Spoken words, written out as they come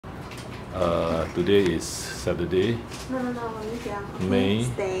Today is Saturday. May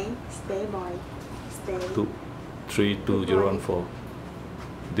 32014.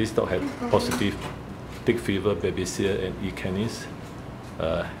 This dog had positive tick fever, Babesia, and canis.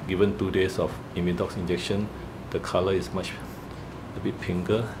 Given 2 days of Imidox injection, the color is a bit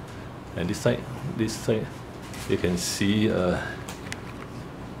pinker. And this side, you can see there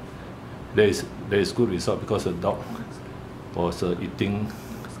is good result because the dog was eating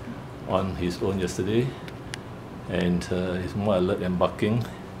on his own yesterday, and he's more alert and barking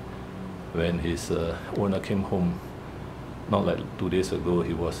when his owner came home. Not like 2 days ago,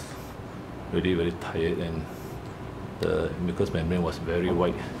 he was really very tired, and the mucous membrane was very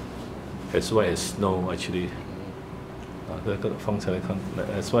white as white as snow actually.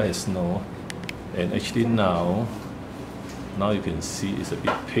 As white as snow, and actually now you can see it's a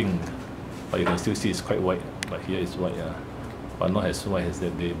bit pink, but you can still see it's quite white. But here it's white, but not as white as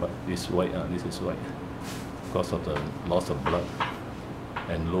that day. But it's white. This is white because of the loss of blood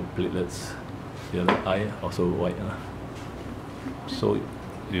and low platelets. The other eye also white. So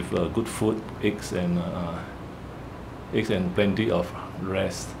with good food, eggs and plenty of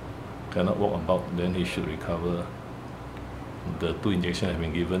rest, cannot walk about, then he should recover. The 2 injections have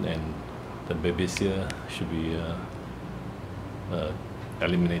been given, and the Babesia should be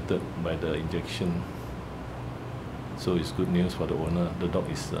eliminated by the injection. So it's good news for the owner. The dog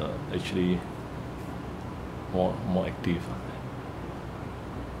is actually more active.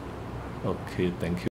 Okay, thank you.